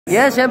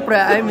Yes, syempre.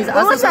 I miss...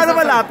 Masyado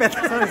malapit.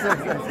 Sorry.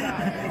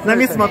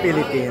 Na-miss mo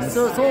Philippines?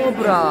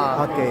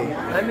 Sobra. Okay.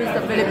 I miss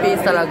the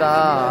Philippines talaga.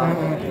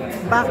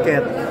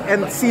 Bakit?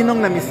 And sinong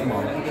na-miss mo?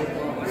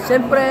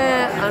 Syempre,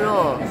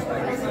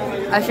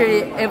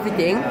 actually,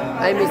 everything.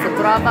 I miss the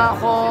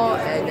trabaho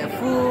and the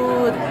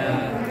food.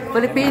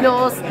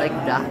 Filipinos, like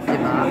that,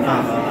 diba?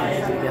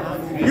 Yeah.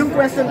 Yung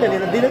question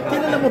kanina,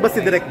 kilala mo ba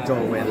si Direk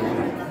Joel?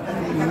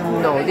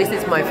 No, this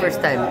is my first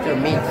time to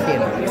meet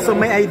him. So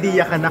may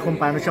idea ka na kung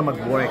paano siya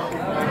mag-work?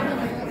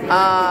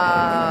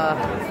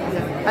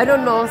 I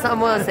don't know,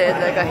 someone said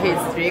like he's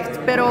strict,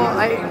 pero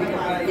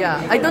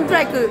I don't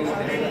try to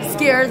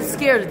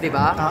scared,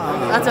 diba?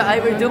 That's why I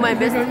will do my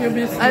best.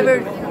 I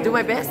will do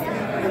my best.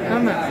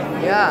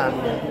 Yeah.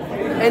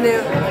 And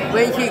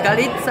when he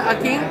galit sa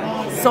akin,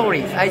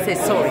 sorry. I say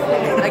sorry.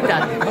 Like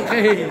that.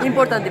 Okay.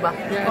 Important, diba?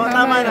 Oh,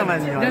 tama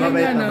naman yun.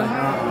 Mabait naman.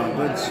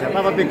 Good siya.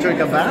 Papapicture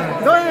ka ba?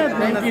 Go ahead.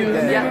 Thank you.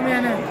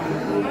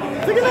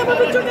 Sige na,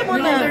 papicture ka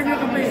muna.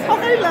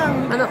 Okay lang.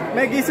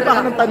 May gisip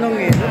ako ng tanong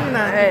eh. Sige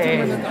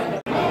na.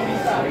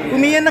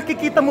 Fumiya,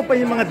 nakikita mo pa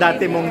yung mga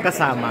dati mong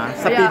kasama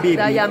sa PBB?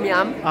 The Yam.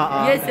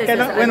 Yes.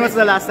 When was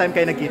the last time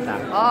kayo nakita?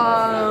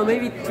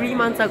 Maybe 3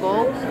 months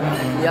ago.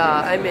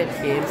 Yeah, I met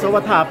him. So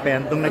what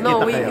happened nung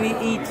nakita kayo? We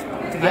eat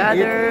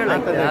together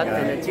like that.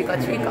 And chika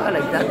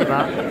like that,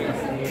 diba?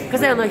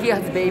 Kasi he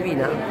has baby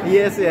na.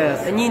 Yes.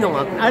 Ninong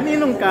ako.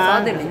 Ninong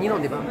ka? Suddenly,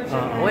 ninong, diba?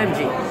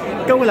 OMG.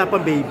 Ikaw wala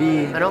pang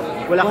baby.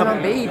 Wala ka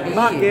baby.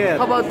 Bakit?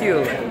 How about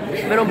you?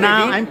 Merong baby?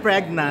 Now, I'm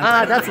pregnant.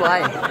 That's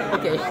why.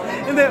 Okay.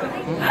 Hindi.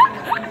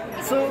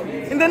 So,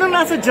 hindi, nung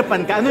nasa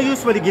Japan ka, ano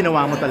usually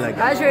ginawa mo talaga?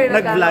 Actually,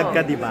 nag-vlog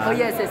ka, di ba? Oh,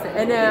 yes.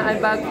 And I'm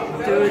back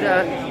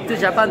to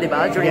Japan, di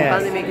ba? During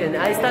pandemic, and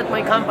I start my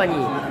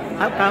company.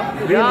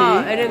 Really?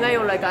 Yeah, and then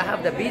ngayon, like, I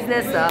have the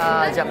business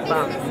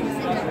Japan.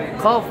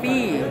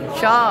 Coffee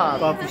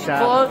shop.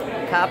 Called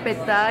Cafe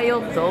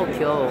Tayo,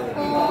 Tokyo.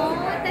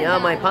 Yeah,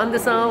 my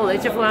pandesal,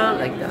 leche flan,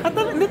 like that.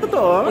 Hindi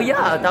totoo? Oh,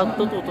 yeah.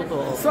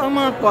 Totoo. So, ang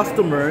mga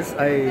customers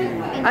ay...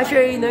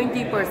 Actually,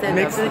 90%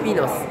 are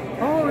Filipinos.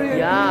 Oh, really?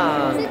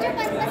 Yeah. Sa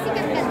Japan ba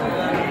sikat ka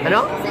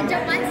doon? Sa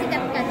Japan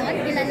sikat ka doon?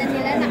 Kilala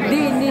nila?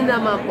 Hindi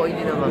naman po.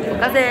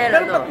 Kasi,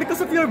 pero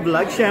because of your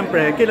vlog,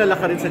 syempre, kilala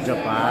ka rin sa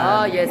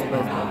Japan. Yes, po.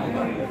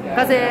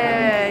 Kasi,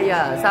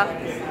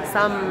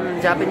 some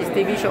Japanese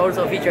TV show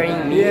also featuring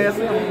me. Yes.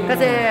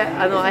 Kasi,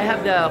 I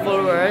have the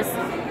followers,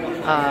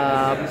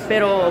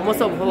 pero most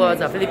of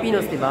followers are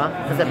Filipinos, diba?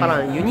 Kasi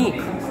parang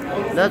unique.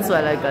 That's why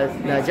like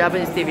the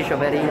Japanese TV show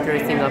very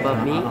interesting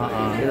about me.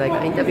 Like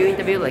interview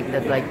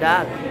like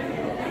that.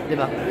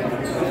 Diba?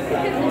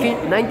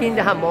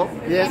 Naintindihan mo?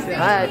 Yes.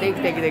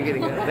 Thank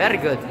you. Very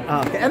good.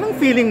 Okay. Anong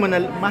feeling mo na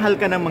mahal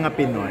ka ng mga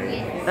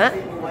Pinoy?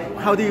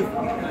 How do you...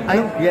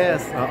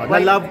 Yes.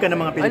 Na-love ka ng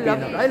mga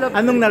Pilipino. I love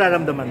Anong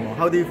nararamdaman mo?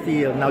 How do you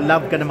feel na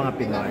love ka ng mga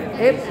Pinoy?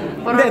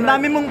 Hindi,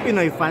 dami mong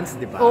Pinoy fans,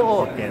 di ba?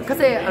 Oo.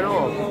 Kasi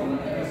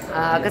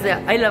kasi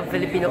I love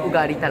Filipino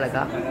ugali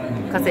talaga.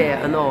 Kasi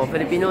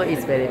Filipino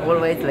is very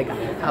always like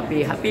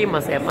happy,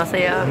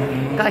 masaya.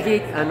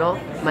 Kahit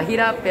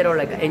mahirap pero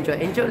like enjoy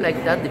like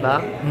that, di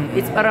ba?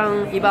 It's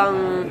parang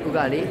ibang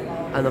ugali,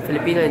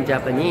 Filipino and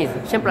Japanese.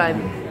 Siyempre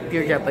I'm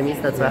pure Japanese,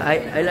 that's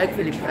why I like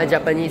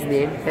Japanese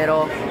name,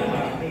 pero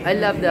I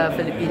love the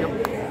Filipino.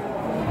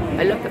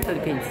 I love the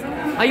Philippines.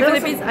 Are you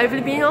Philippines? Are you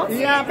Filipinos?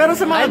 Yeah, pero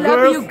sa mga girls, girls...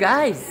 I love you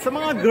guys. Sa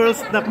mga girls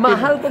na...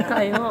 Mahal ko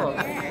kayo.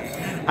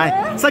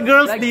 Sa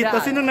girls like dito,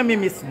 that. Sinong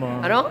namimiss mo?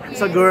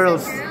 Sa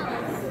girls.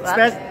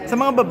 Sa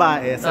mga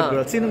babae, sa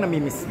girls, sinong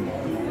namimiss mo?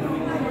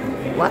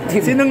 What?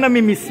 Sinong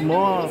namimiss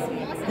mo?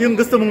 Yung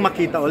gusto mong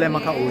makita ulit,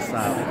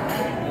 makausap.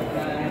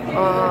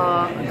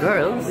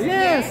 Girls?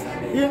 Yes.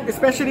 Yung,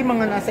 especially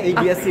mga nasa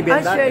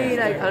ABS-CBN dati. Actually,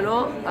 like,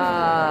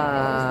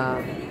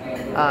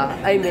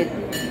 I met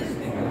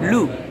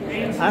Lou.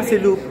 Si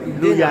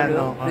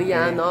Luyano.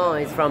 Luyano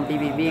is from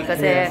PBB.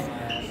 Kasi,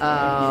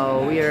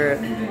 we're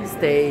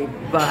stay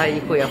bahay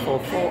ni Kuya for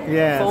 4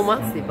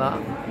 months, diba?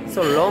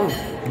 So long.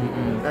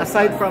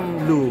 Aside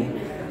from Lou,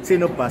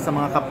 sino pa sa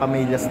mga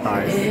kapamilya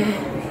stars?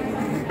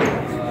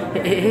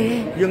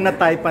 Yung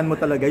nataypan mo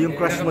talaga, yung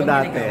crush mo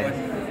dati.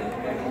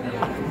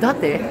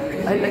 Dati?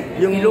 I like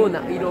yung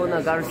Ilona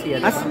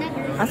Garcia.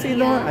 Si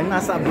Ilona, ay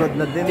nasa abroad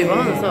na din. Diba?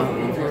 So,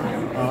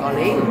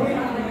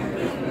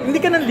 hindi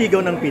ka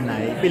nanligaw ng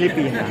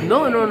Pilipina?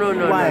 No.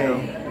 Why?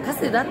 No.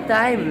 Kasi that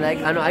time,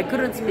 like, I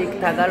couldn't speak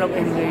Tagalog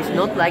and English,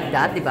 not like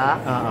that, diba?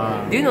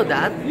 Do you know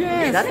that?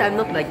 Yes. That time,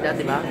 not like that,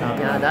 diba?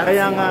 Yeah, that's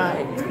kaya nga,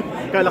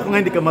 kala ko nga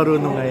hindi ka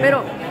marunong ngayon.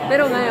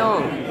 Pero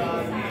ngayon,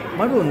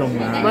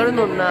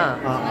 marunong na.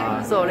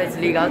 So, let's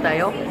ligaw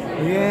tayo?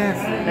 Yes.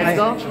 Let's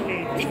go?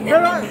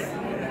 Pero,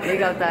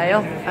 ligaw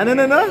tayo? Ano?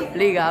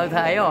 Ligaw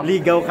tayo.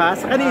 Ligaw ka?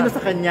 Sa kanino? Sa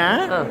kanya?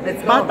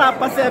 Let's go. Bata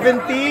pa,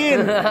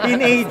 17.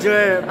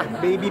 Teenager.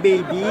 Baby.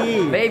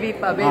 Baby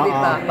pa.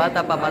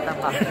 Bata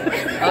pa.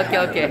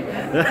 Okay.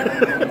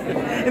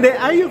 Hindi,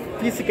 are you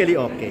physically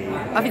okay?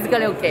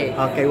 Physically okay.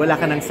 Okay, wala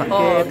ka ng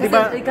sakit.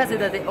 Diba? Kasi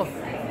dati,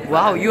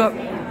 wow, you are...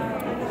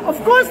 Of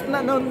course,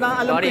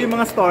 alam ko yung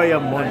mga storya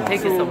mo. No?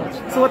 Thank you so much.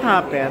 So what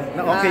happened?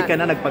 Na okay ka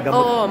na, nagpagamot?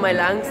 Oo, my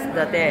lungs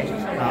dati.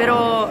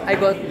 Pero I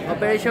got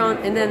operation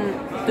and then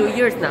 2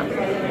 years na.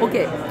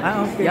 Okay.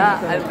 Okay. Yeah,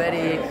 I'm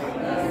very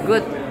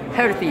good,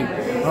 healthy.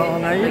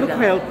 Oo nga, you look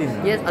healthy na.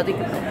 Yes, I think.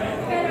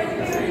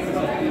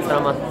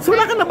 Salamat. So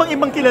wala ka na bang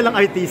ibang kilalang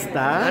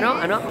artista?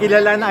 Ano?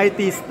 Kilala na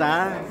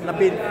artista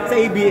sa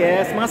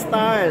ABS, mga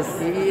stars.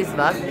 He is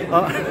back.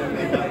 Oh.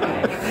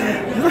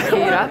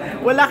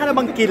 Hirap. Wala ka na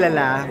bang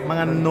kilala,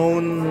 mga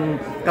known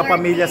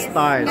kapamilya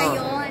stars?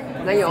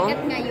 Ngayon?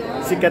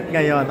 Sikat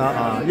ngayon,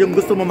 oo. Yung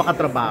gusto mo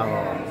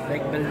makatrabaho.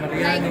 Like Bel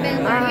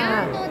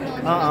Mariano,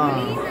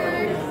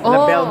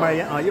 Donbelle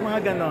Mariano, yung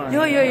mga ganon.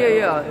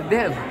 Yeah.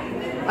 Them.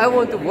 I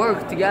want to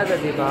work together,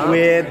 di ba?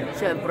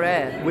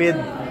 Siyempre. With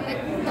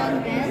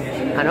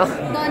Donbelle. Ano?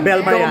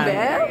 Bel Mariano.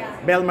 Donbelle?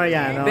 Bel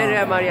Mariano.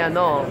 Bel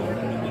Mariano.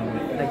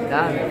 Like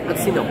that. At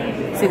sino?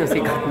 Sino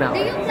sikat na?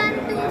 Do you plan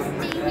to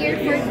stay here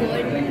for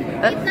good?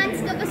 May plans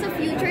ka ba sa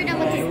future na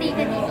mag-stay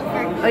ka dito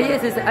for good?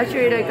 Yes.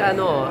 Actually, like, I'm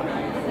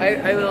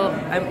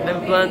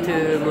plan to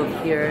move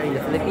here in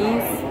the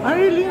Philippines. Ah,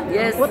 really?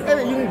 Yes. What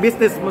yung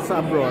business mo sa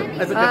abroad?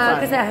 As a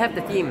Kasi I have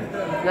the team.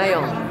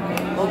 Ngayon.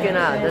 Okay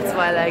na. That's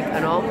why, like,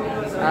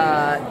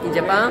 in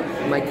Japan,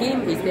 my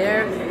team is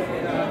there.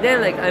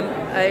 Then, like,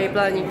 I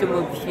planning to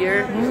move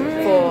here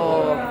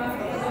for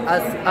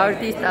as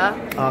artist.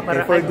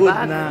 Okay, for good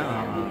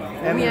na.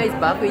 Fumiya is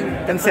back in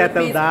Can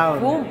settle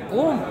down. Boom,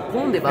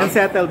 diba? Can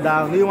settle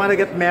down. Do you want to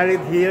get married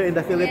here in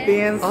the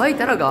Philippines? Ay,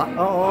 talaga?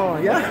 Oo,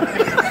 yeah.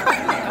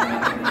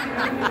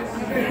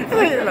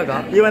 Ay,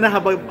 talaga? You wanna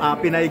have a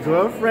Pinay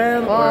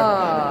girlfriend? Or...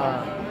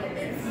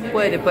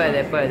 Pwede.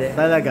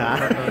 Talaga?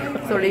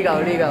 So,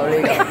 ligaw.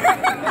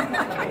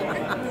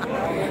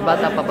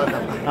 Bata pa.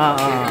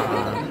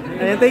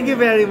 And thank you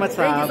very much.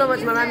 Thank you so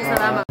much. Maraming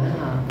salamat.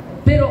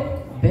 Pero,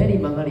 very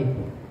magaling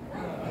po.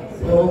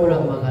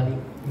 Sobrang magaling.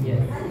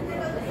 Yes.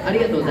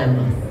 Arigatou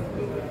gozaimasu.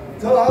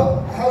 So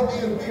how do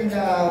you feel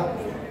na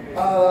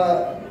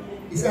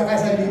isa ka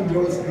sa lead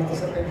roles dito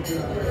sa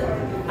pelikula?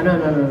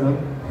 Ano?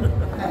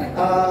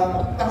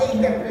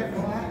 Paki-interpret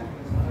mo nga.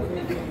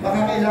 Baka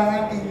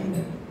kailangan dito.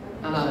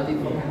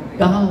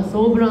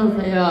 Sobrang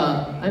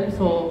saya. I'm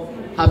so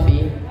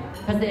happy.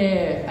 Kasi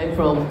I'm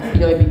from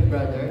Pinoy Big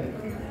Brother.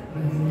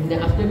 And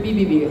then after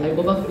BBB, I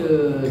go back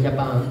to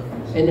Japan.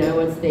 And I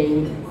was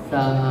staying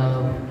sa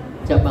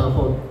Japan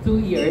for 2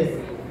 years.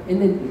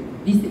 And then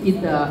this is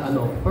the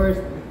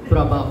first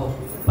trabaho.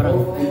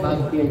 Parang I'm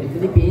back here in the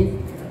Philippines.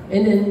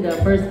 And then the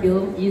first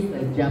film is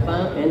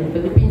Japan and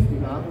Philippines, di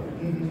ba?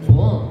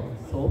 Wow,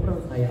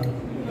 sobrang saya.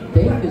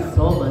 Thank you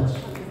so much.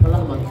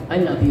 Salamat. I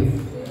love you.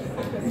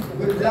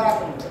 good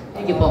luck.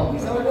 Thank you po.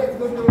 So let's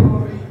go to